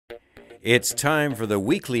It's time for the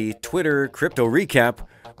weekly Twitter crypto recap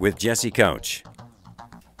with Jesse Couch.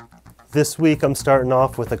 This week I'm starting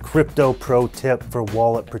off with a crypto pro tip for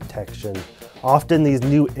wallet protection. Often these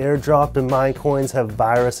new Airdrop and minecoins have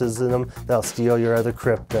viruses in them that'll steal your other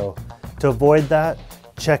crypto. To avoid that,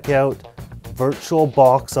 check out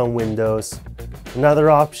Virtualbox on Windows.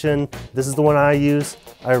 Another option, this is the one I use,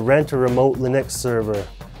 I rent a remote Linux server.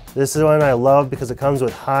 This is one I love because it comes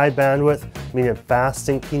with high bandwidth, meaning fast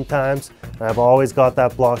syncing times, and I've always got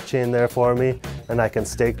that blockchain there for me, and I can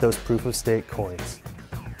stake those proof of stake coins.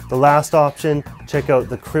 The last option, check out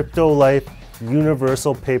the cryptolife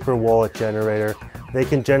universal paper wallet generator. They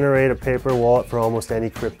can generate a paper wallet for almost any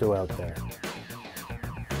crypto out there.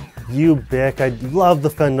 UBQ, I love the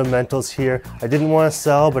fundamentals here. I didn't want to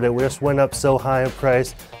sell, but it just went up so high in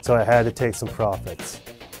price, so I had to take some profits.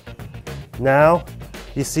 Now,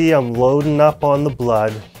 you see I'm loading up on the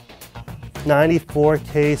blood.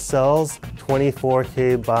 94K sells,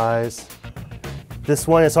 24K buys. This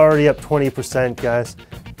one is already up 20%, guys.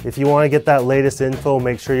 If you want to get that latest info,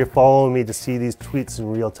 make sure you're following me to see these tweets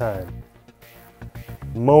in real time.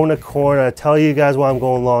 Monacoin, I tell you guys why I'm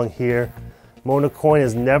going long here. Monacoin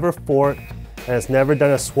has never forked and has never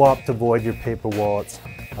done a swap to void your paper wallets.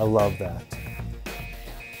 I love that.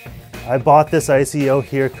 I bought this ICO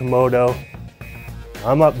here, Komodo.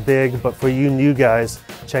 I'm up big, but for you new guys,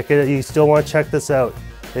 check it out. You still want to check this out.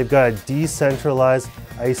 They've got a decentralized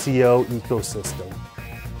ICO ecosystem.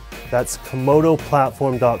 That's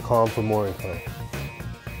komodoplatform.com for more info.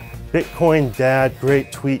 Bitcoin Dad,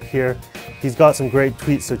 great tweet here. He's got some great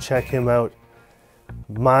tweets, so check him out.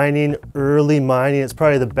 Mining, early mining, it's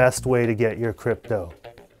probably the best way to get your crypto.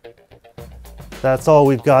 That's all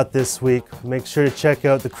we've got this week. Make sure to check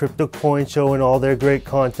out the Crypto Coin Show and all their great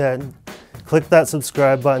content. Click that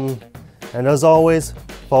subscribe button. And as always,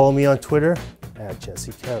 follow me on Twitter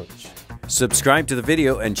 @JesseCouch. Subscribe to the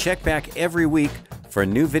video and check back every week for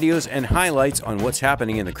new videos and highlights on what's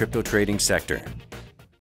happening in the crypto trading sector.